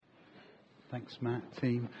Thanks, Matt,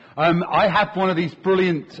 team. I have one of these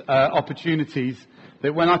brilliant opportunities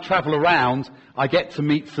that when I travel around, I get to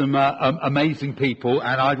meet some amazing people,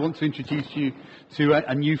 and I want to introduce you to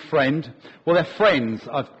a new friend. Well, they're friends.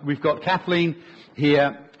 We've got Kathleen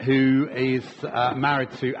here, who is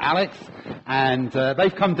married to Alex, and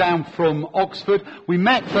they've come down from Oxford.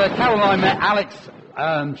 Carol and I met Alex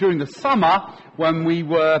during the summer when we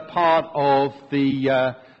were part of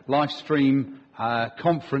the live stream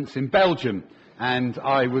conference in Belgium, and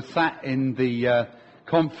I was sat in the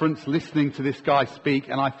conference listening to this guy speak,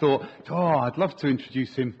 and I thought, I'd love to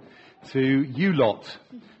introduce him to you lot.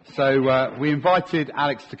 So we invited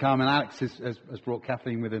Alex to come, and Alex has brought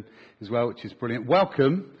Kathleen with him as well, which is brilliant.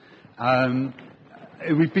 Welcome.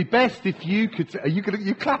 It would be best if you could.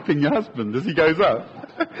 You're clapping your husband as he goes up.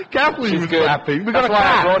 Kathleen was clapping. We've got a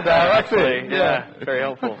clap. Brought there, actually. Yeah, very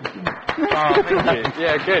helpful. Thank you.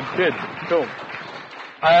 Yeah, good, cool.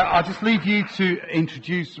 I'll just leave you to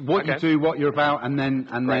introduce what you do, what you're about,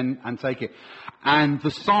 and take it. And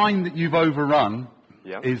the sign that you've overrun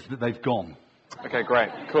is that they've gone. Okay, great,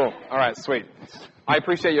 cool. All right, sweet. I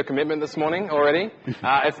appreciate your commitment this morning already.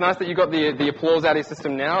 It's nice that you got the applause out of your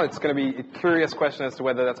system now. It's going to be a curious question as to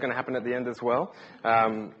whether that's going to happen at the end as well.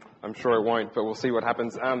 I'm sure it won't, but we'll see what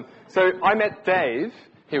happens. So I met Dave.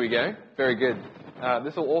 Here we go. Very good.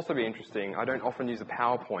 This will also be interesting. I don't often use a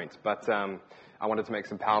PowerPoint, but I wanted to make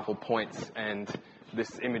some powerful points, and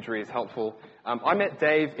this imagery is helpful. I met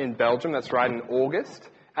Dave in Belgium, that's right, in August.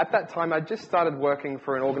 At that time, I just started working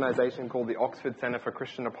for an organization called the Oxford Centre for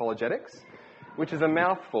Christian Apologetics, which is a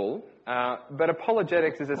mouthful, but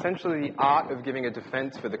apologetics is essentially the art of giving a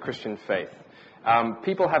defense for the Christian faith.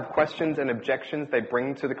 People have questions and objections they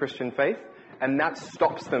bring to the Christian faith, and that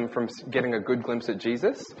stops them from getting a good glimpse at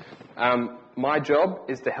Jesus. My job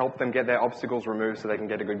is to help them get their obstacles removed so they can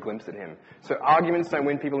get a good glimpse at him. So arguments don't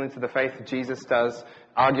win people into the faith, Jesus does.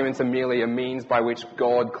 Arguments are merely a means by which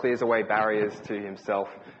God clears away barriers to himself,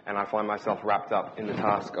 and I find myself wrapped up in the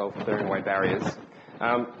task of clearing away barriers.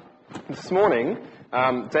 This morning,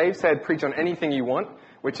 Dave said, preach on anything you want,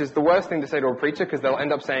 which is the worst thing to say to a preacher because they'll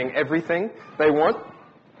end up saying everything they want.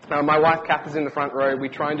 My wife, Kath, is in the front row. We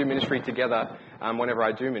try and do ministry together whenever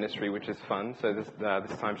I do ministry, which is fun. So this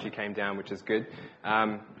time she came down, which is good.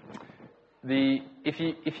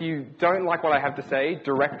 If you don't like what I have to say,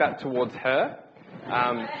 direct that towards her.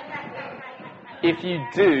 If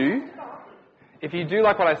you do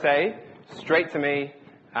like what I say, straight to me.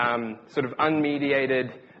 Sort of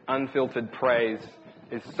unmediated, unfiltered praise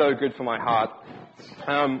is so good for my heart.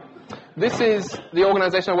 This is the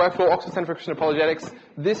organization I work for, Oxford Centre for Christian Apologetics.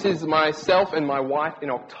 This is myself and my wife in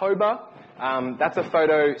October. That's a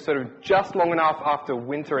photo sort of just long enough after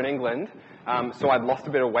winter in England. So I'd lost a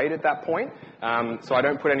bit of weight at that point. So I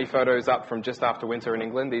don't put any photos up from just after winter in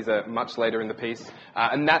England. These are much later in the piece.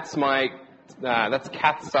 And that's that's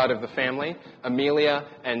Kath's side of the family, Amelia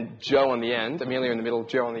and Joe on the end. Amelia in the middle,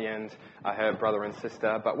 Joe on the end, her brother and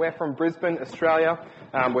sister. But we're from Brisbane, Australia.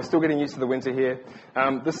 We're still getting used to the winter here.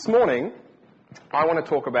 This morning, I want to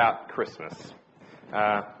talk about Christmas.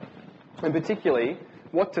 And particularly,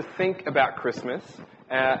 what to think about Christmas,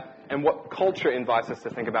 and what culture invites us to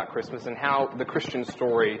think about Christmas, and how the Christian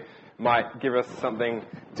story might give us something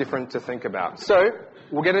different to think about. So,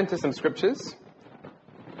 we'll get into some scriptures.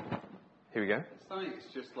 Here we go.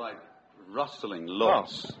 It's just like rustling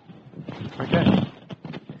lots. Oh. Okay.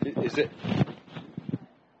 Is it?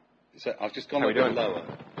 I've just gone a bit lower.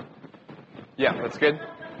 Yeah, that's good.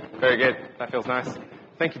 Very good. That feels nice.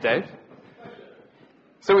 Thank you, Dave.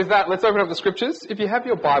 So with that, let's open up the scriptures. If you have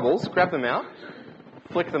your Bibles, grab them out,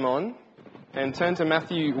 flick them on, and turn to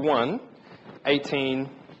Matthew 1, 18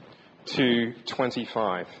 to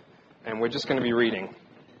 25. And we're just going to be reading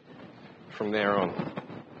from there on.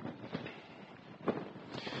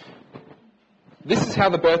 This is how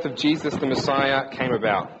the birth of Jesus the Messiah came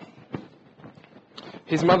about.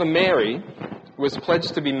 His mother Mary was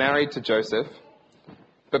pledged to be married to Joseph,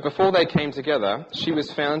 but before they came together, she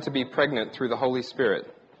was found to be pregnant through the Holy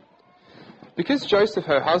Spirit. Because Joseph,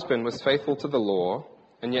 her husband, was faithful to the law,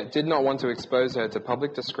 and yet did not want to expose her to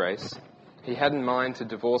public disgrace, he had in mind to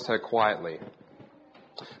divorce her quietly.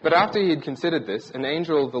 But after he had considered this, an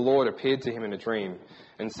angel of the Lord appeared to him in a dream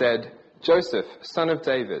and said, "Joseph, son of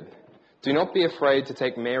David, do not be afraid to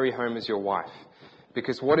take Mary home as your wife,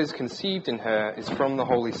 because what is conceived in her is from the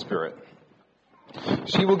Holy Spirit.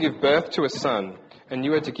 She will give birth to a son, and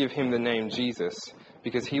you are to give him the name Jesus,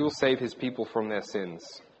 because he will save his people from their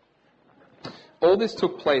sins." All this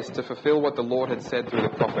took place to fulfill what the Lord had said through the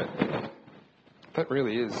prophet. That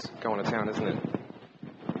really is going to town, isn't it?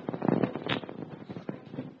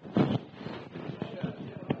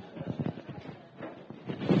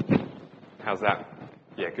 How's that?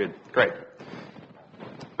 Yeah, good. Great.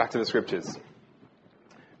 Back to the scriptures.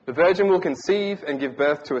 The virgin will conceive and give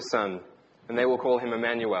birth to a son, and they will call him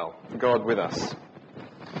Emmanuel, God with us.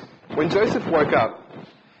 When Joseph woke up...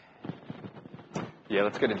 Yeah,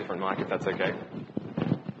 let's get a different mic if that's okay.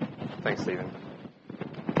 Thanks, Stephen.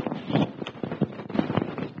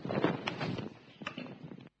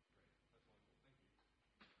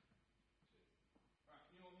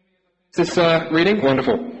 Is this reading?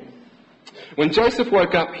 Wonderful. When Joseph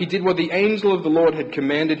woke up, he did what the angel of the Lord had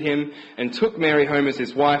commanded him and took Mary home as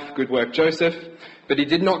his wife. Good work, Joseph. But he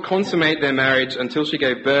did not consummate their marriage until she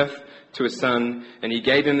gave birth to a son, and he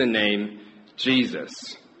gave him the name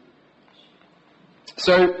Jesus.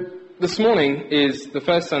 So this morning is the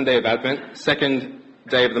first Sunday of Advent, second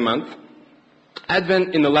day of the month.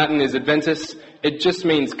 Advent in the Latin is Adventus. It just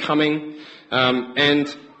means coming.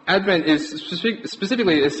 And Advent is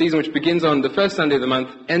specifically a season which begins on the first Sunday of the month,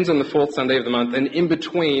 ends on the fourth Sunday of the month, and in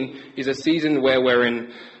between is a season where we're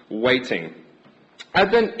in waiting.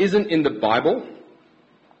 Advent isn't in the Bible,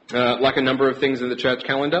 like a number of things in the church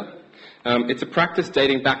calendar. It's a practice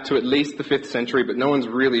dating back to at least the 5th century, but no one's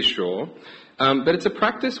really sure. But it's a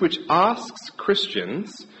practice which asks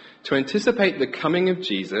Christians to anticipate the coming of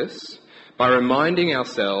Jesus by reminding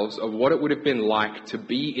ourselves of what it would have been like to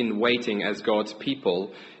be in waiting as God's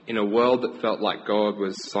people in a world that felt like God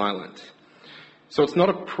was silent. So it's not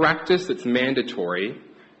a practice that's mandatory,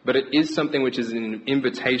 but it is something which is an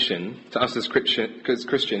invitation to us as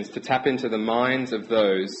Christians to tap into the minds of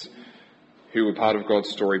those who were part of God's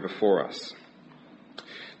story before us.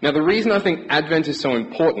 Now, the reason I think Advent is so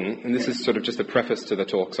important, and this is sort of just a preface to the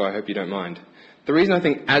talk, so I hope you don't mind. The reason I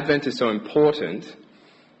think Advent is so important,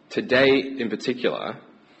 today in particular,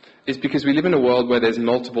 is because we live in a world where there's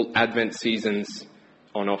multiple Advent seasons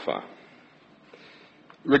on offer.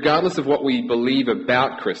 Regardless of what we believe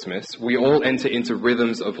about Christmas, we all enter into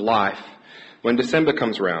rhythms of life when December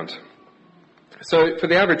comes around. So for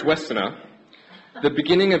the average Westerner, the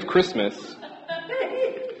beginning of Christmas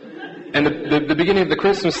and the beginning of the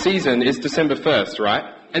Christmas season is December 1st, right?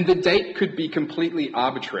 And the date could be completely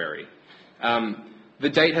arbitrary. The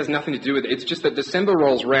date has nothing to do with it. It's just that December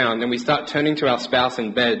rolls round and we start turning to our spouse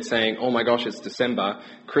in bed saying, oh my gosh, it's December.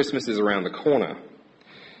 Christmas is around the corner.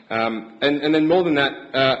 And then more than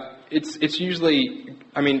that, it's usually,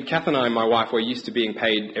 Kath and I, my wife, we're used to being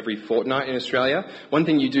paid every fortnight in Australia. One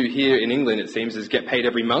thing you do here in England, it seems, is get paid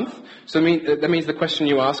every month. So that means the question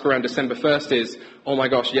you ask around December 1st is, oh my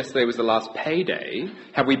gosh, yesterday was the last payday.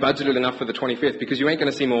 Have we budgeted enough for the 25th? Because you ain't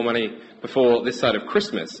going to see more money before this side of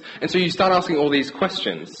Christmas. And so you start asking all these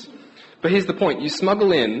questions. But here's the point. You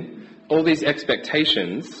smuggle in all these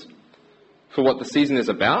expectations for what the season is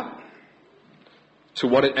about, to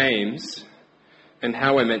what it aims, and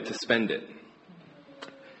how we're meant to spend it.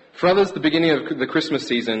 For others, the beginning of the Christmas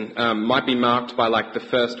season might be marked by like the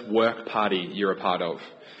first work party you're a part of.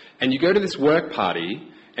 And you go to this work party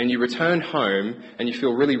and you return home and you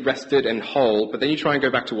feel really rested and whole, but then you try and go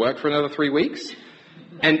back to work for another 3 weeks.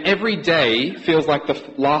 And every day feels like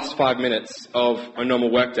the last 5 minutes of a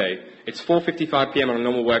normal work day. It's 4:55 p.m. on a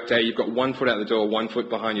normal work day. You've got 1 foot out the door, 1 foot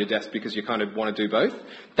behind your desk because you kind of want to do both.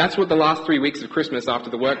 That's what the last 3 weeks of Christmas after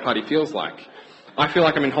the work party feels like. I feel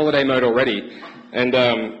like I'm in holiday mode already, and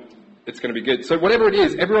it's going to be good. So whatever it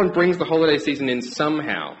is, everyone brings the holiday season in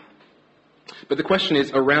somehow. But the question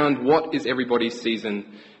is, around what is everybody's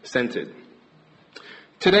season centered?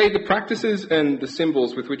 Today, the practices and the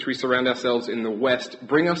symbols with which we surround ourselves in the West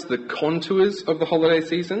bring us the contours of the holiday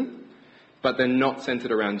season, but they're not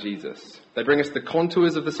centered around Jesus. They bring us the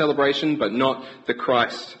contours of the celebration, but not the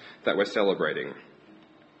Christ that we're celebrating.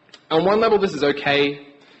 On one level, this is okay.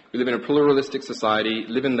 We live in a pluralistic society,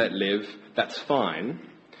 live and let live. That's fine.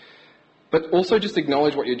 But also just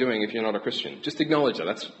acknowledge what you're doing if you're not a Christian. Just acknowledge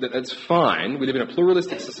that. That's fine. We live in a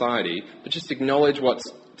pluralistic society, but just acknowledge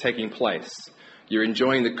what's taking place. You're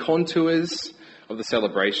enjoying the contours of the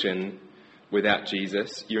celebration without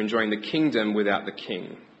Jesus. You're enjoying the kingdom without the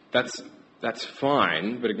king. That's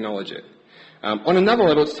fine, but acknowledge it. On another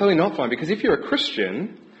level, it's totally not fine, because if you're a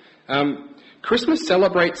Christian, Christmas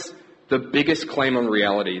celebrates the biggest claim on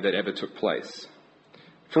reality that ever took place.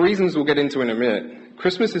 For reasons we'll get into in a minute,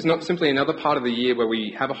 Christmas is not simply another part of the year where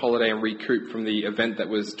we have a holiday and recoup from the event that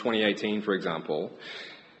was 2018, for example.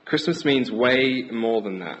 Christmas means way more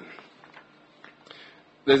than that.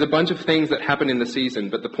 There's a bunch of things that happen in the season,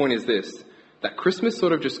 but the point is this, that Christmas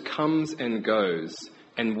sort of just comes and goes,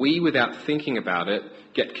 and we, without thinking about it,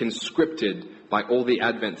 get conscripted by all the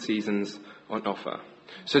Advent seasons on offer.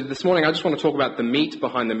 So this morning I just want to talk about the meat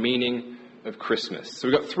behind the meaning of Christmas. So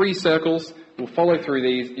we've got 3 circles. We'll follow through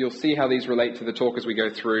these. You'll see how these relate to the talk as we go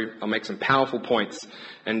through. I'll make some powerful points.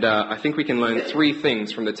 And I think we can learn 3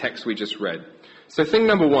 things from the text we just read. So thing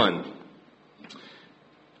number 1.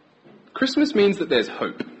 Christmas means that there's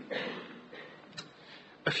hope.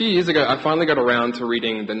 A few years ago, I finally got around to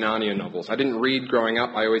reading the Narnia novels. I didn't read growing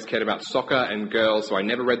up. I always cared about soccer and girls, so I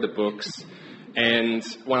never read the books. And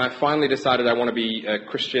when I finally decided I want to be a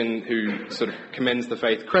Christian who sort of commends the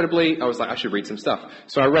faith credibly, I was like, I should read some stuff.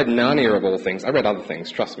 So I read Narnia of all things. I read other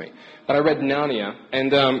things, trust me. But I read Narnia,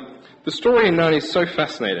 and the story in Narnia is so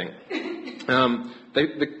fascinating.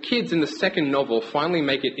 The kids in the second novel finally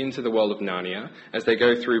make it into the world of Narnia as they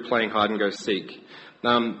go through playing hide and go seek.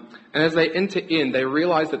 And as they enter in, they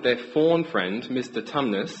realize that their fawn friend, Mr.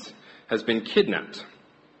 Tumnus, has been kidnapped.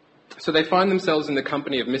 So they find themselves in the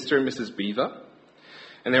company of Mr. and Mrs. Beaver,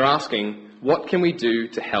 and they're asking, what can we do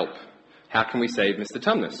to help? How can we save Mr.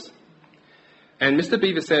 Tumnus? And Mr.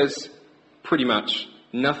 Beaver says, pretty much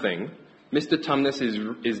nothing. Mr. Tumnus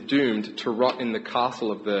is doomed to rot in the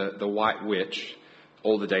castle of the White Witch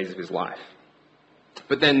all the days of his life.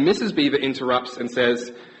 But then Mrs. Beaver interrupts and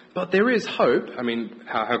says, but there is hope. I mean,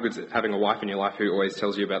 how good is it having a wife in your life who always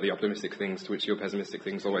tells you about the optimistic things to which your pessimistic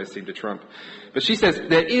things always seem to trump? But she says,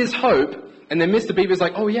 there is hope. And then Mr. Beaver's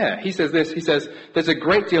like, oh yeah. He says this. He says, there's a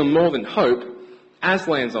great deal more than hope.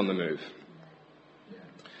 Aslan's on the move.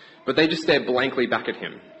 But they just stare blankly back at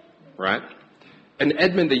him, right? And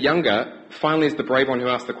Edmund the Younger finally is the brave one who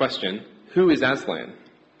asks the question, who is Aslan?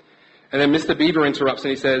 And then Mr. Beaver interrupts and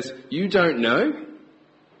he says, you don't know?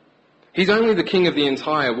 He's only the king of the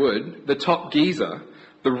entire wood, the top geezer,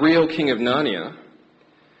 the real king of Narnia.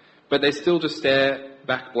 But they still just stare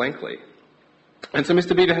back blankly. And so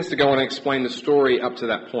Mr. Beaver has to go on and explain the story up to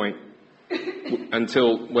that point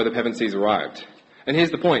until where the Pevensies arrived. And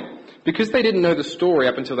here's the point. Because they didn't know the story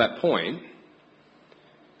up until that point,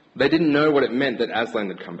 they didn't know what it meant that Aslan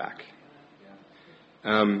had come back.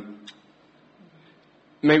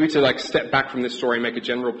 Maybe to step back from this story and make a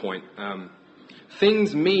general point.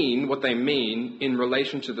 Things mean what they mean in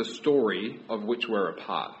relation to the story of which we're a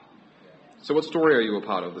part. So what story are you a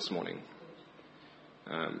part of this morning?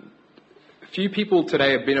 Few people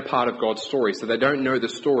today have been a part of God's story, so they don't know the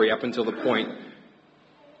story up until the point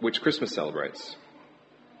which Christmas celebrates.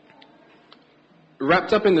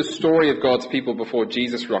 Wrapped up in the story of God's people before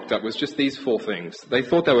Jesus rocked up was just these 4 things. They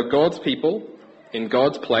thought they were God's people, in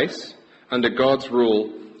God's place, under God's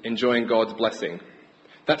rule, enjoying God's blessing.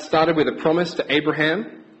 That started with a promise to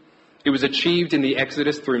Abraham. It was achieved in the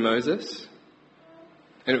Exodus through Moses.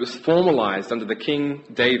 And it was formalized under the King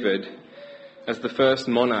David as the first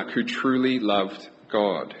monarch who truly loved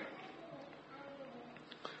God.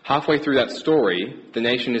 Halfway through that story, the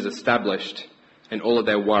nation is established and all of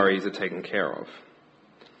their worries are taken care of.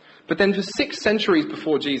 But then for 6 centuries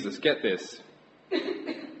before Jesus, get this,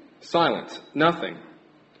 silent, nothing.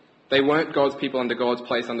 They weren't God's people under God's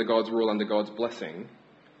place, under God's rule, under God's blessing.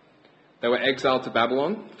 They were exiled to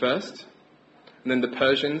Babylon first, and then the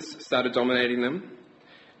Persians started dominating them.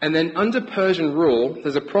 And then under Persian rule,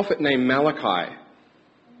 there's a prophet named Malachi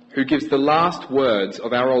who gives the last words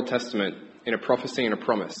of our Old Testament in a prophecy and a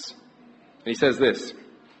promise. And he says this,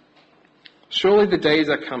 surely the days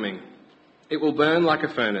are coming. It will burn like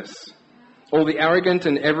a furnace. All the arrogant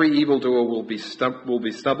and every evildoer will be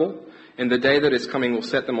stubble, and the day that is coming will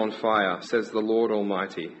set them on fire, says the Lord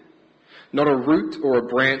Almighty. Not a root or a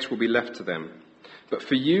branch will be left to them. But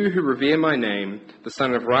for you who revere my name, the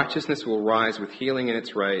Sun of Righteousness will rise with healing in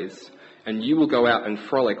its rays, and you will go out and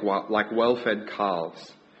frolic like well-fed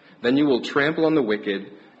calves. Then you will trample on the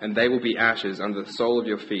wicked, and they will be ashes under the sole of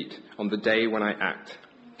your feet on the day when I act.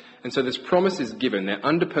 And so this promise is given. They're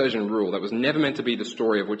under Persian rule. That was never meant to be the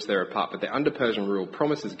story of which they're a part, but they're under Persian rule.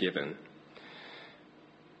 Promise is given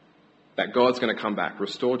that God's going to come back,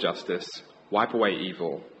 restore justice, wipe away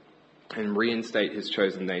evil, and reinstate his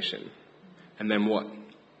chosen nation. And then what?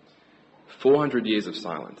 400 years of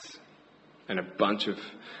silence and a bunch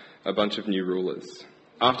of new rulers.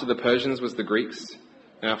 After the Persians was the Greeks,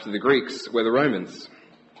 and after the Greeks were the Romans.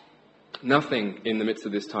 Nothing in the midst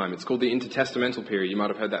of this time. It's called the intertestamental period. You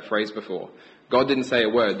might have heard that phrase before. God didn't say a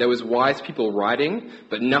word. There was wise people writing,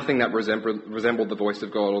 but nothing that resembled the voice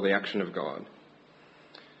of God or the action of God.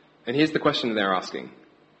 And here's the question they're asking.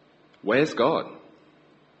 Where's God?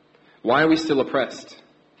 Why are we still oppressed?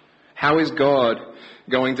 How is God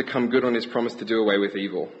going to come good on his promise to do away with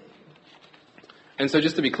evil? And so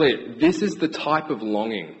just to be clear, this is the type of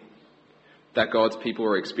longing that God's people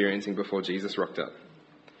were experiencing before Jesus rocked up.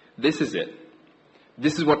 This is it.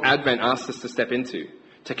 This is what Advent asks us to step into,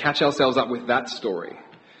 to catch ourselves up with that story,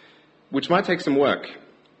 which might take some work.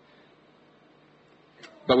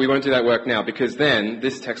 But we won't do that work now, because then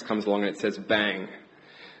this text comes along and it says, bang,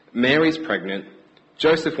 Mary's pregnant,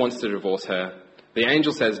 Joseph wants to divorce her, the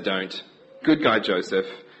angel says don't, good guy Joseph,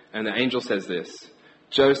 and the angel says this,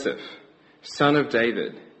 Joseph, son of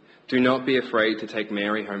David, do not be afraid to take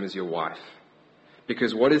Mary home as your wife,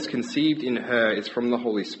 because what is conceived in her is from the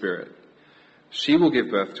Holy Spirit. She will give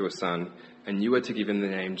birth to a son, and you are to give him the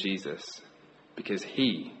name Jesus, because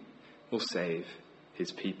he will save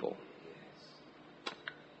his people.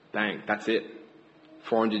 Bang, that's it.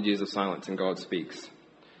 400 years of silence and God speaks.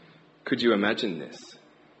 Could you imagine this?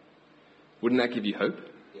 Wouldn't that give you hope?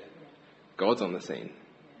 God's on the scene.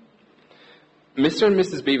 Mr. and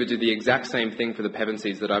Mrs. Beaver do the exact same thing for the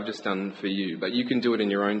Pevensies that I've just done for you, but you can do it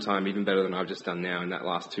in your own time even better than I've just done now in that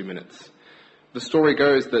last 2 minutes. The story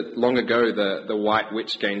goes that long ago the White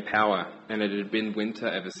Witch gained power, and it had been winter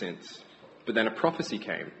ever since. But then a prophecy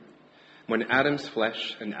came. When Adam's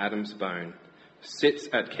flesh and Adam's bone sits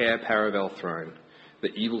at Cair Paravel throne,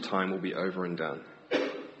 the evil time will be over and done.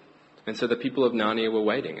 And so the people of Narnia were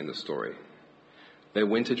waiting in the story. Their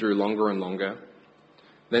winter drew longer and longer.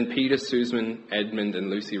 Then Peter, Susan, Edmund and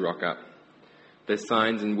Lucy rock up. There's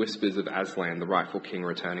signs and whispers of Aslan, the rightful king,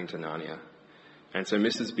 returning to Narnia. And so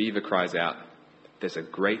Mrs. Beaver cries out, there's a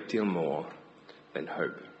great deal more than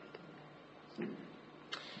hope.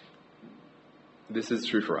 This is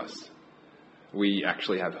true for us. We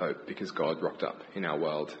actually have hope because God rocked up in our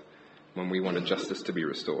world when we wanted justice to be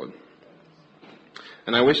restored.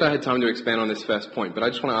 And I wish I had time to expand on this first point, but I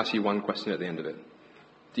just want to ask you one question at the end of it.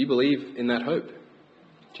 Do you believe in that hope?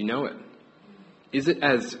 Do you know it? Is it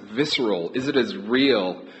as visceral? Is it as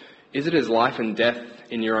real? Is it as life and death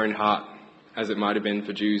in your own heart as it might have been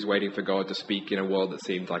for Jews waiting for God to speak in a world that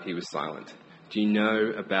seemed like he was silent? Do you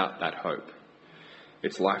know about that hope?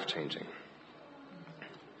 It's life-changing.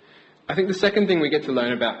 I think the second thing we get to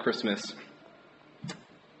learn about Christmas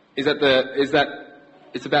is that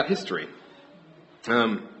it's about history.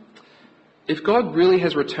 If God really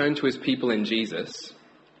has returned to his people in Jesus,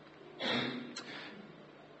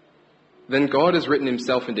 then God has written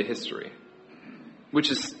himself into history,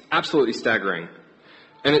 which is absolutely staggering.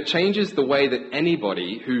 And it changes the way that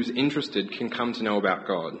anybody who's interested can come to know about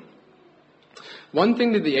God. One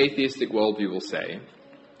thing that the atheistic worldview will say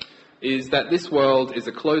is that this world is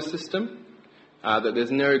a closed system, that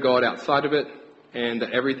there's no God outside of it, and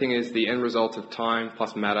that everything is the end result of time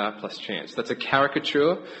plus matter plus chance. That's a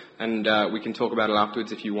caricature, and we can talk about it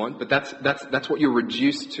afterwards if you want, but that's what you're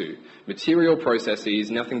reduced to. Material processes,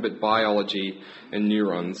 nothing but biology and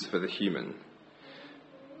neurons for the human.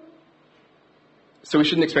 So we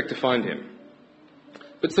shouldn't expect to find him.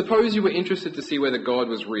 But suppose you were interested to see whether God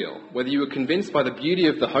was real, whether you were convinced by the beauty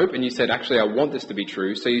of the hope and you said, actually, I want this to be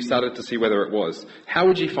true, so you started to see whether it was. How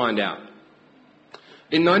would you find out?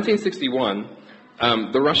 In 1961,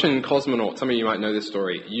 the Russian cosmonaut, some of you might know this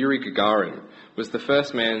story, Yuri Gagarin, was the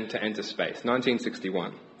first man to enter space,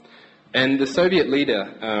 1961. And the Soviet leader,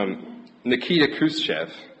 Nikita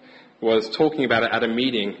Khrushchev, was talking about it at a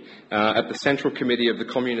meeting at the Central Committee of the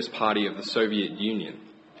Communist Party of the Soviet Union.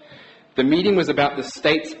 The meeting was about the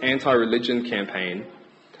state's anti-religion campaign,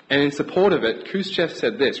 and in support of it, Khrushchev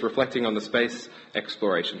said this, reflecting on the space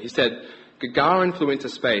exploration. He said, Gagarin flew into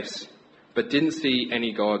space, but didn't see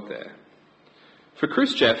any God there. For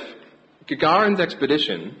Khrushchev, Gagarin's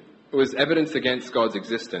expedition was evidence against God's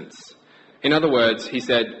existence. In other words, he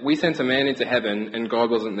said, we sent a man into heaven and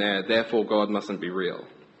God wasn't there, therefore God mustn't be real.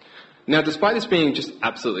 Now, despite this being just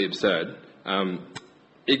absolutely absurd,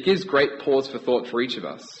 it gives great pause for thought for each of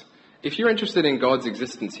us. If you're interested in God's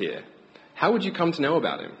existence here, how would you come to know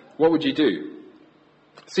about him? What would you do?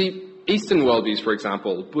 See, Eastern worldviews, for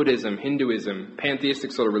example, Buddhism, Hinduism,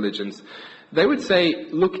 pantheistic sort of religions, they would say,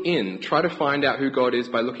 look in, try to find out who God is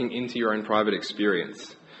by looking into your own private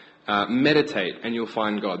experience. Meditate and you'll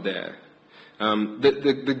find God there.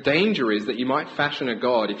 The danger is that you might fashion a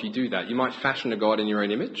God if you do that. You might fashion a God in your own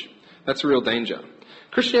image. That's a real danger.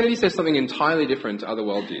 Christianity says something entirely different to other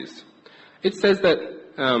worldviews. It says that,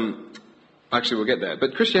 actually we'll get there,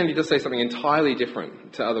 but Christianity does say something entirely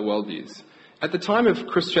different to other worldviews. At the time of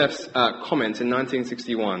Khrushchev's comments in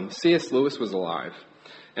 1961, C.S. Lewis was alive.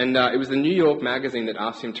 And it was the New York Magazine that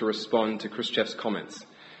asked him to respond to Khrushchev's comments.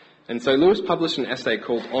 And so Lewis published an essay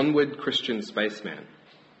called Onward, Christian Spaceman.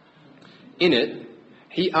 In it,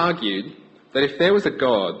 he argued that if there was a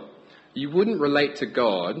God, you wouldn't relate to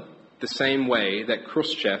God the same way that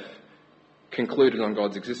Khrushchev concluded on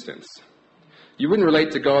God's existence. You wouldn't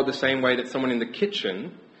relate to God the same way that someone in the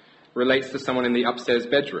kitchen relates to someone in the upstairs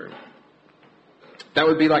bedroom. That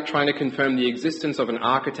would be like trying to confirm the existence of an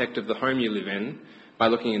architect of the home you live in by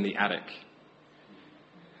looking in the attic.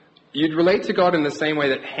 You'd relate to God in the same way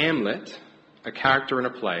that Hamlet, a character in a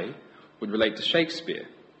play, would relate to Shakespeare.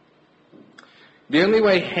 The only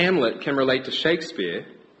way Hamlet can relate to Shakespeare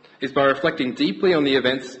is by reflecting deeply on the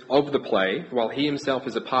events of the play while he himself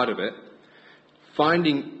is a part of it,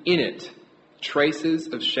 finding in it traces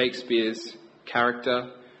of Shakespeare's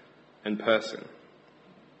character and person.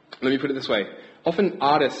 Let me put it this way. Often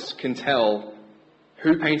artists can tell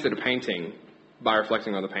who painted a painting by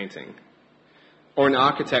reflecting on the painting. Or an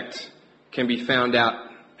architect can be found out,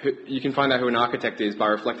 you can find out who an architect is by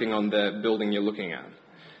reflecting on the building you're looking at.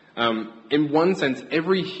 In one sense,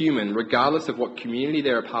 every human, regardless of what community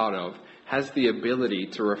they're a part of, has the ability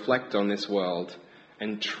to reflect on this world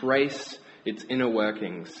and trace its inner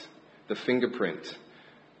workings, the fingerprint,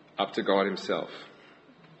 up to God himself.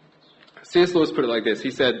 C.S. Lewis put it like this.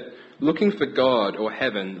 He said, "Looking for God or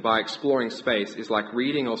heaven by exploring space is like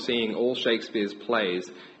reading or seeing all Shakespeare's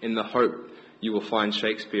plays in the hope you will find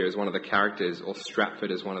Shakespeare as one of the characters or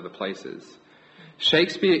Stratford as one of the places.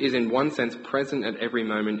 Shakespeare is in one sense present at every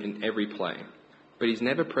moment in every play, but he's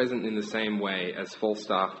never present in the same way as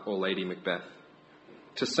Falstaff or Lady Macbeth.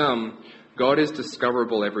 To some, God is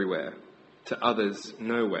discoverable everywhere, to others,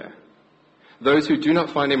 nowhere. Those who do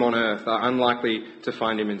not find him on earth are unlikely to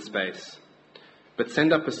find him in space. But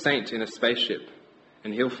send up a saint in a spaceship,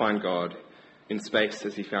 and he'll find God in space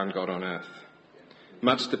as he found God on earth.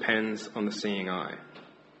 Much depends on the seeing eye."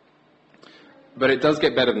 But it does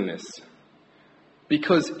get better than this.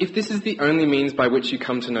 Because if this is the only means by which you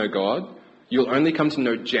come to know God, you'll only come to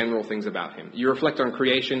know general things about him. You reflect on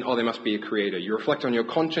creation, oh, there must be a creator. You reflect on your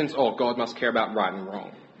conscience, oh, God must care about right and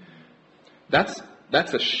wrong. That's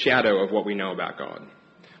a shadow of what we know about God,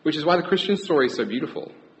 which is why the Christian story is so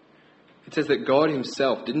beautiful. It says that God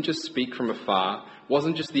himself didn't just speak from afar,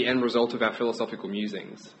 wasn't just the end result of our philosophical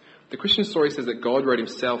musings. The Christian story says that God wrote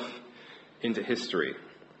himself into history.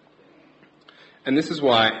 And this is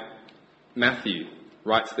why Matthew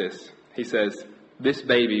writes this. He says, "This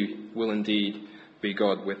baby will indeed be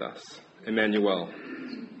God with us." Emmanuel.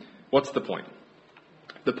 What's the point?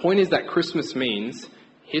 The point is that Christmas means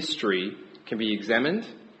history can be examined,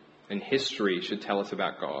 and history should tell us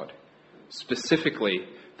about God. Specifically,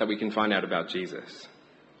 that we can find out about Jesus.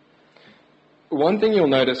 One thing you'll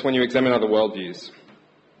notice when you examine other worldviews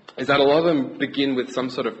is that a lot of them begin with some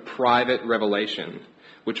sort of private revelation,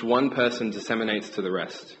 which one person disseminates to the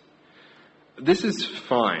rest. This is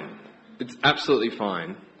fine. It's absolutely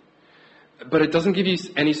fine. But it doesn't give you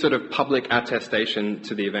any sort of public attestation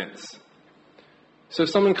to the events. So if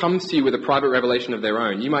someone comes to you with a private revelation of their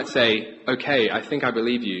own, you might say, "Okay, I think I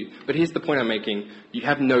believe you, but here's the point I'm making. You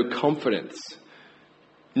have no confidence,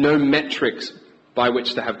 no metrics by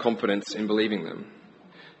which to have confidence in believing them."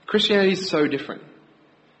 Christianity is so different.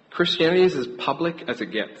 Christianity is as public as it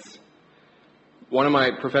gets. One of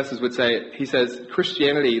my professors would say, he says,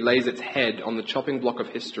 Christianity lays its head on the chopping block of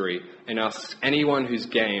history and asks anyone who's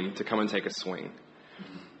game to come and take a swing.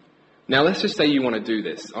 Now, let's just say you want to do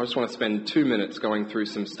this. I just want to spend 2 minutes going through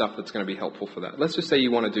some stuff that's going to be helpful for that. Let's just say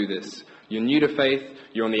you want to do this. You're new to faith,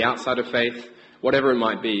 you're on the outside of faith, whatever it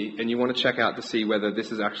might be, and you want to check out to see whether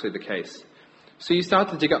this is actually the case. So you start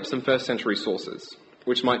to dig up some first century sources,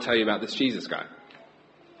 which might tell you about this Jesus guy.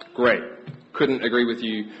 Great. Couldn't agree with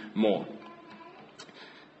you more.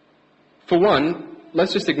 For one,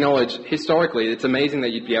 let's just acknowledge, historically, it's amazing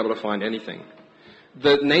that you'd be able to find anything.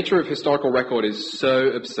 The nature of historical record is so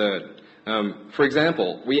absurd. For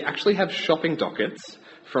example, we actually have shopping dockets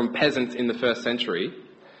from peasants in the first century,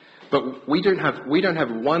 but we don't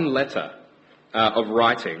have one letter of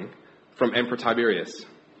writing from Emperor Tiberius,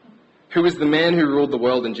 who was the man who ruled the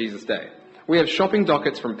world in Jesus' day. We have shopping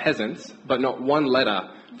dockets from peasants, but not one letter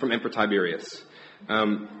from Emperor Tiberius.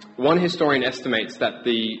 One historian estimates that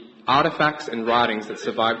the artifacts and writings that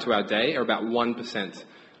survive to our day are about 1%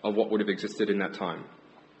 of what would have existed in that time.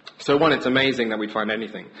 So one, it's amazing that we'd find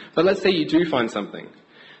anything. But let's say you do find something.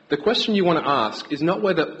 The question you want to ask is not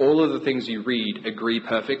whether all of the things you read agree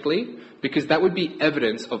perfectly, because that would be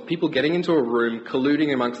evidence of people getting into a room,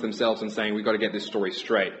 colluding amongst themselves and saying, we've got to get this story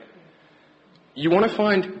straight. You want to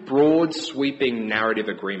find broad, sweeping narrative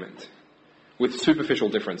agreement with superficial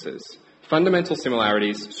differences. Fundamental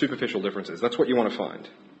similarities, superficial differences. That's what you want to find.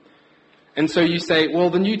 And so you say, well,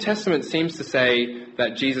 the New Testament seems to say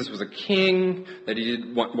that Jesus was a king, that he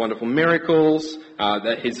did wonderful miracles,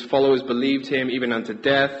 that his followers believed him even unto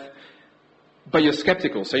death. But you're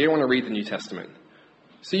skeptical, so you don't want to read the New Testament.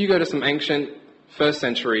 So you go to some ancient, first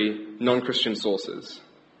century, non-Christian sources.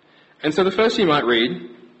 And so the first you might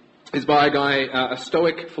read is by a guy, a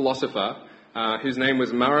Stoic philosopher, whose name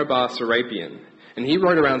was Mara bar Serapion. And he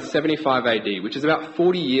wrote around 75 AD, which is about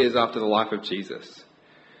 40 years after the life of Jesus.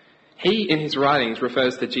 He, in his writings,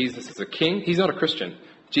 refers to Jesus as a king. He's not a Christian.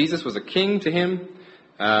 Jesus was a king to him,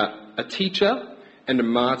 a teacher, and a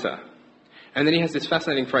martyr. And then he has this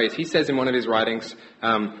fascinating phrase. He says in one of his writings,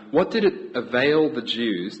 what did it avail the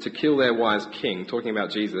Jews to kill their wise king, talking about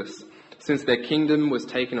Jesus, since their kingdom was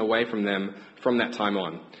taken away from them from that time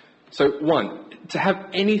on? So, one, to have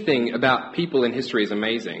anything about people in history is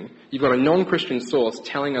amazing. You've got a non-Christian source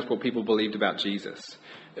telling us what people believed about Jesus.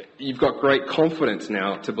 You've got great confidence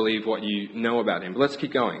now to believe what you know about him. But let's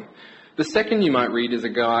keep going. The second you might read is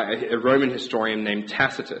a Roman historian named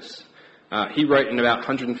Tacitus. He wrote in about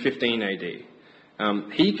 115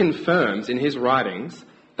 AD. He confirms in his writings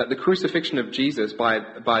that the crucifixion of Jesus by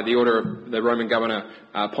the order of the Roman governor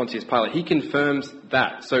Pontius Pilate, he confirms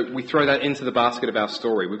that. So we throw that into the basket of our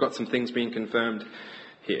story. We've got some things being confirmed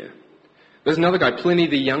here. There's another guy, Pliny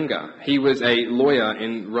the Younger. He was a lawyer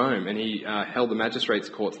in Rome, and he held the magistrates'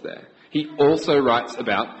 courts there. He also writes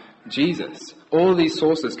about Jesus. All of these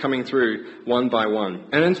sources coming through one by one.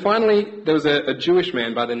 And then finally, there was a Jewish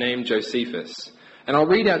man by the name Josephus. And I'll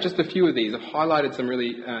read out just a few of these. I've highlighted some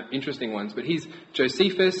really interesting ones. But he's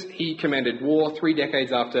Josephus. He commanded war 3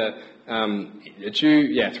 decades after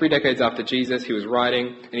 3 decades after Jesus. He was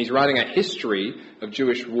writing, and he's writing a history of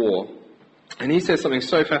Jewish war. And he says something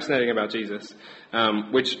so fascinating about Jesus,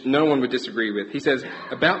 which no one would disagree with. He says,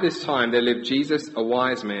 about this time there lived Jesus, a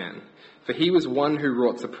wise man, for he was one who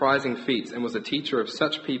wrought surprising feats and was a teacher of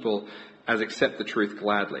such people as accept the truth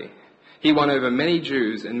gladly. He won over many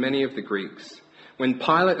Jews and many of the Greeks. When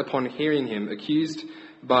Pilate, upon hearing him accused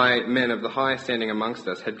by men of the highest standing amongst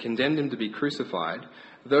us, had condemned him to be crucified,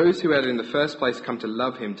 those who had in the first place come to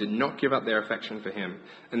love him did not give up their affection for him,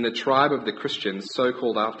 and the tribe of the Christians, so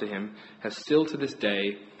called after him, has still to this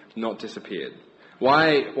day not disappeared.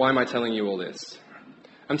 Why am I telling you all this?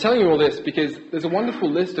 I'm telling you all this because there's a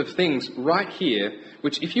wonderful list of things right here,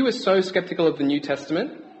 which if you were so skeptical of the New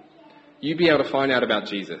Testament, you'd be able to find out about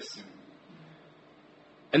Jesus.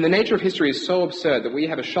 And the nature of history is so absurd that we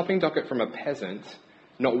have a shopping docket from a peasant,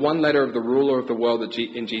 not one letter of the ruler of the world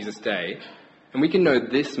in Jesus' day, and we can know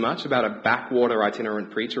this much about a backwater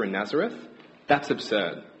itinerant preacher in Nazareth. That's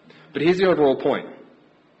absurd. But here's the overall point.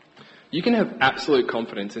 You can have absolute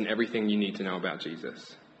confidence in everything you need to know about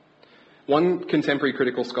Jesus. One contemporary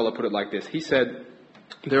critical scholar put it like this. He said,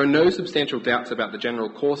 there are no substantial doubts about the general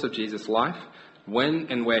course of Jesus' life, when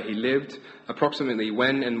and where he lived, approximately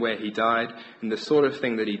when and where he died, and the sort of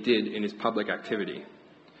thing that he did in his public activity.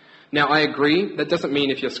 Now, I agree, that doesn't mean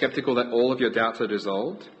if you're skeptical that all of your doubts are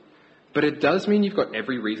dissolved, but it does mean you've got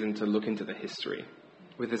every reason to look into the history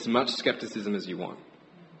with as much skepticism as you want.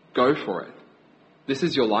 Go for it. This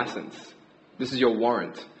is your license. This is your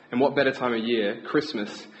warrant. And what better time of year,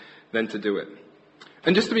 Christmas, than to do it?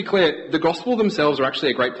 And just to be clear, the Gospel themselves are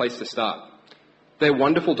actually a great place to start. They're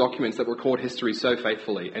wonderful documents that record history so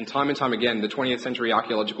faithfully, and time again, the 20th century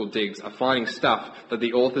archaeological digs are finding stuff that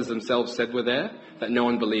the authors themselves said were there that no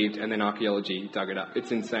one believed, and then archaeology dug it up.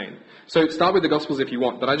 It's insane. So start with the Gospels if you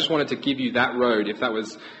want, but I just wanted to give you that road if that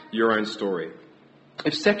was your own story.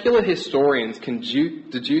 If secular historians can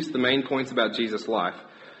deduce the main points about Jesus' life,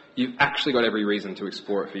 you've actually got every reason to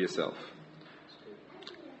explore it for yourself.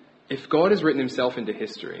 If God has written himself into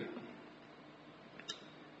history,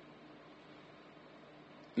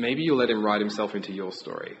 maybe you'll let him write himself into your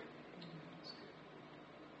story.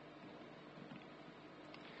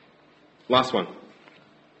 Last one.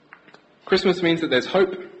 Christmas means that there's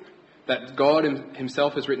hope, that God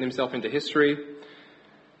himself has written himself into history,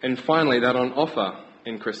 and finally, that on offer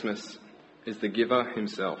in Christmas is the giver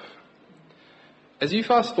himself. As you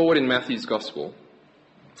fast forward in Matthew's Gospel,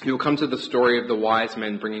 you'll come to the story of the wise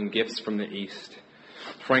men bringing gifts from the east,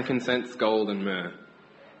 frankincense, gold, and myrrh.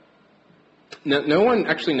 No one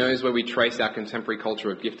actually knows where we trace our contemporary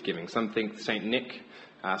culture of gift giving. Some think St. Nick,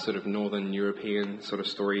 sort of Northern European sort of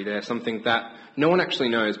story there, something that no one actually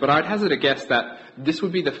knows. But I'd hazard a guess that this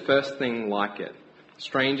would be the first thing like it.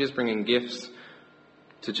 Strangers bringing gifts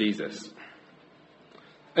to Jesus.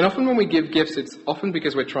 And often when we give gifts, it's often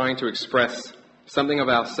because we're trying to express something of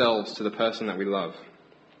ourselves to the person that we love.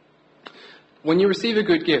 When you receive a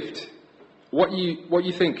good gift, what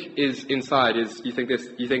you think is inside is you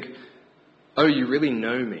think, oh, you really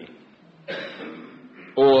know me.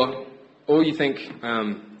 Or you think,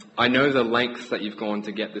 I know the lengths that you've gone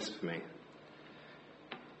to get this for me.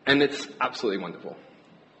 And it's absolutely wonderful.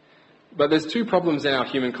 But there's two problems in our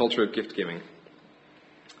human culture of gift giving.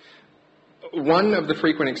 One of the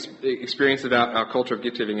frequent experiences about our culture of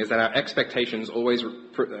gift giving is that our expectations always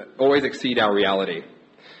exceed our reality.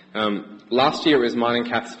 Last year it was mine and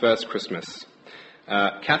Kath's first Christmas.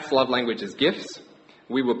 Kath's love language is gifts.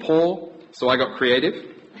 We were poor, so I got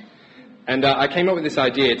creative. And I came up with this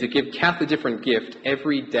idea to give Kath a different gift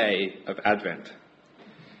every day of Advent.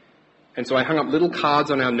 And so I hung up little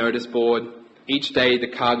cards on our notice board. Each day the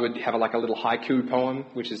card would have like a little haiku poem,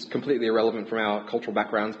 which is completely irrelevant from our cultural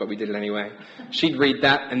backgrounds, but we did it anyway. She'd read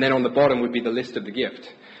that, and then on the bottom would be the list of the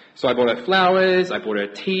gift. So I bought her flowers, I bought her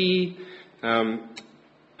tea, and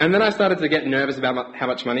then I started to get nervous about how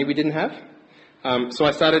much money we didn't have. So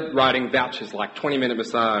I started writing vouchers like 20-minute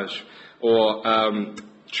massage or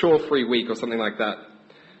chore-free week or something like that.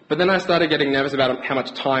 But then I started getting nervous about how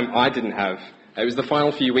much time I didn't have. It was the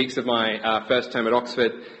final few weeks of my first term at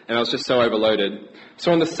Oxford, and I was just so overloaded.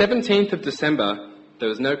 So on the 17th of December, there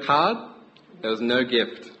was no card, there was no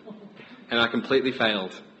gift, and I completely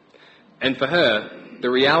failed. And for her, the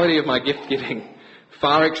reality of my gift giving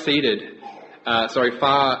far failed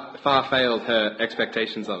her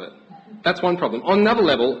expectations of it. That's one problem. On another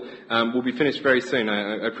level, we'll be finished very soon.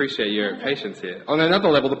 I appreciate your patience here. On another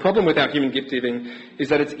level, the problem with our human gift giving is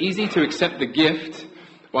that it's easy to accept the gift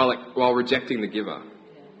while rejecting the giver.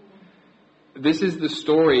 This is the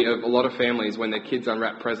story of a lot of families when their kids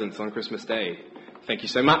unwrap presents on Christmas Day. Thank you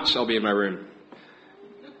so much, I'll be in my room.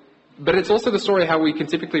 But it's also the story of how we can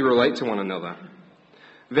typically relate to one another.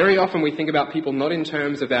 Very often we think about people not in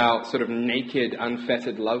terms of our sort of naked,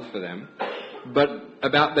 unfettered love for them, but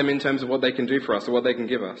about them in terms of what they can do for us or what they can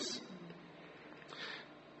give us.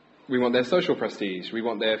 We want their social prestige, we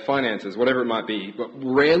want their finances, whatever it might be, but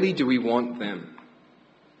rarely do we want them.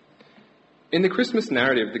 In the Christmas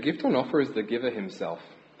narrative, the gift on offer is the giver himself.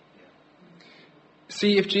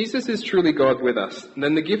 See, if Jesus is truly God with us,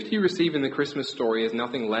 then the gift you receive in the Christmas story is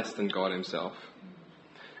nothing less than God himself.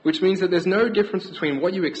 Which means that there's no difference between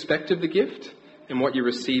what you expect of the gift and what you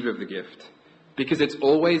receive of the gift, because it's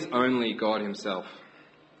always only God himself.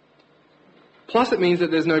 Plus, it means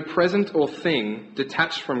that there's no present or thing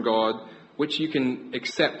detached from God which you can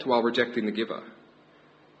accept while rejecting the giver.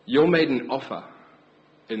 You're made an offer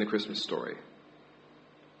in the Christmas story.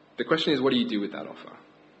 The question is, what do you do with that offer?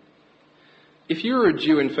 If you were a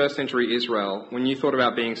Jew in first century Israel, when you thought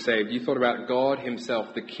about being saved, you thought about God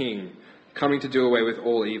himself, the King, coming to do away with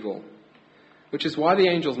all evil, which is why the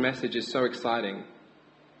angel's message is so exciting.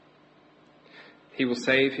 He will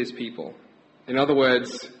save his people. In other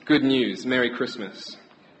words, good news, Merry Christmas.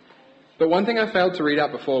 But one thing I failed to read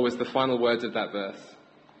out before was the final words of that verse.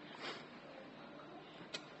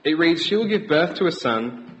 It reads, "She will give birth to a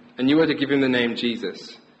son, and you are to give him the name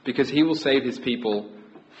Jesus, because he will save his people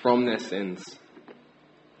from their sins."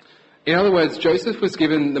 In other words, Joseph was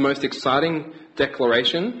given the most exciting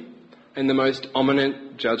declaration and the most ominous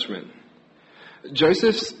judgment.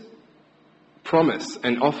 Joseph's promise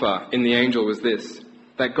and offer in the angel was this,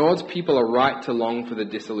 that God's people are right to long for the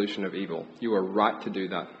dissolution of evil. You are right to do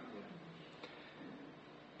that.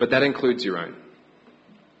 But that includes your own.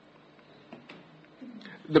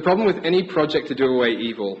 The problem with any project to do away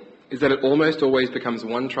evil is that it almost always becomes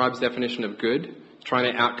one tribe's definition of good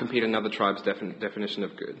trying to outcompete another tribe's definition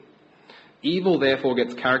of good. Evil, therefore,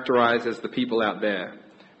 gets characterized as the people out there,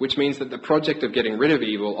 which means that the project of getting rid of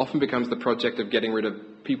evil often becomes the project of getting rid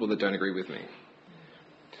of people that don't agree with me.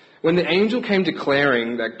 When the angel came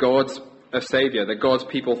declaring that God's a savior, that God's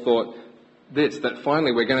people thought that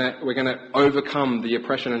finally we're going to overcome the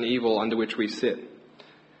oppression and evil under which we sit.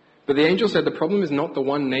 But the angel said the problem is not the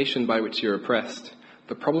one nation by which you're oppressed.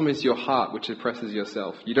 The problem is your heart, which oppresses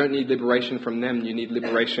yourself. You don't need liberation from them, you need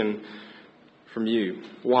liberation from you.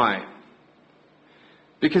 Why?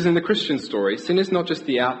 Because in the Christian story, sin is not just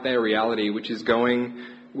the out there reality which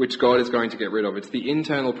God is going to get rid of. It's the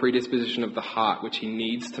internal predisposition of the heart which he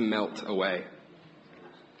needs to melt away.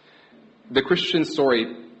 The Christian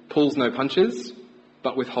story pulls no punches,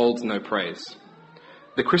 but withholds no praise.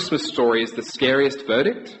 The Christmas story is the scariest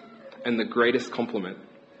verdict and the greatest compliment.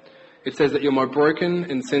 It says that you're more broken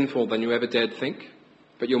and sinful than you ever dared think,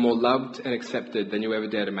 but you're more loved and accepted than you ever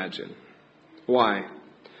dared imagine. Why?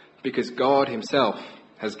 Because God himself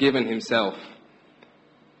has given himself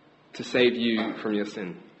to save you from your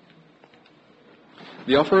sin.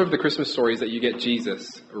 The offer of the Christmas story is that you get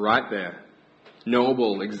Jesus right there,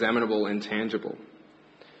 knowable, examinable, and tangible.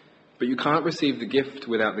 But you can't receive the gift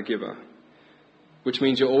without the giver, which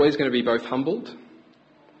means you're always going to be both humbled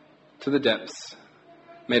to the depths,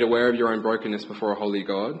 made aware of your own brokenness before a holy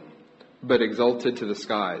God, but exalted to the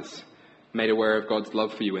skies, made aware of God's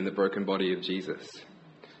love for you in the broken body of Jesus.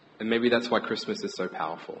 And maybe that's why Christmas is so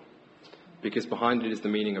powerful, because behind it is the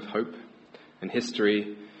meaning of hope and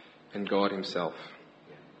history and God himself.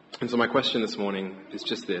 And so my question this morning is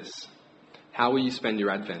just this. How will you spend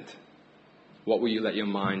your Advent? What will you let your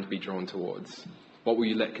mind be drawn towards? What will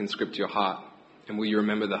you let conscript your heart? And will you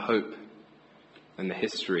remember the hope and the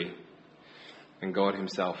history and God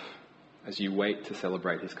himself as you wait to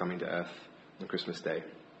celebrate his coming to earth on Christmas Day.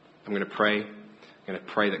 I'm going to pray. I'm going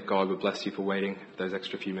to pray that God would bless you for waiting those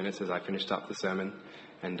extra few minutes as I finished up the sermon,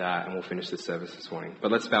 and we'll finish this service this morning.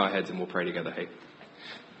 But let's bow our heads and we'll pray together, hey?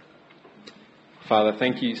 Father,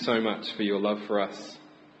 thank you so much for your love for us.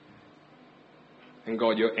 And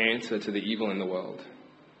God, your answer to the evil in the world.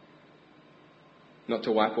 Not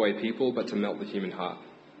to wipe away people, but to melt the human heart.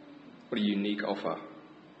 What a unique offer.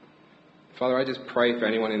 Father, I just pray for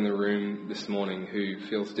anyone in the room this morning who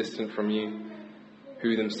feels distant from you,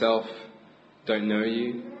 who themselves don't know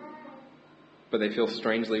you, but they feel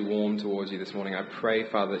strangely warm towards you this morning. I pray,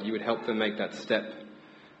 Father, that you would help them make that step,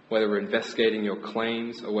 whether we're investigating your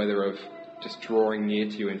claims or whether of just drawing near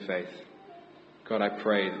to you in faith. God, I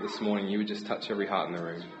pray that this morning you would just touch every heart in the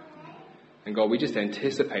room. And God, we just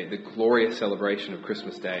anticipate the glorious celebration of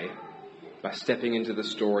Christmas Day by stepping into the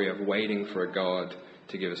story of waiting for a God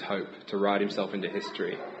to give us hope, to write himself into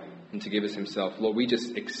history, and to give us himself. Lord, we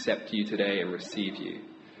just accept you today and receive you.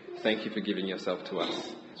 Thank you for giving yourself to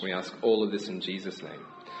us. We ask all of this in Jesus' name.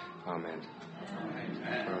 Amen.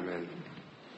 Amen. Amen.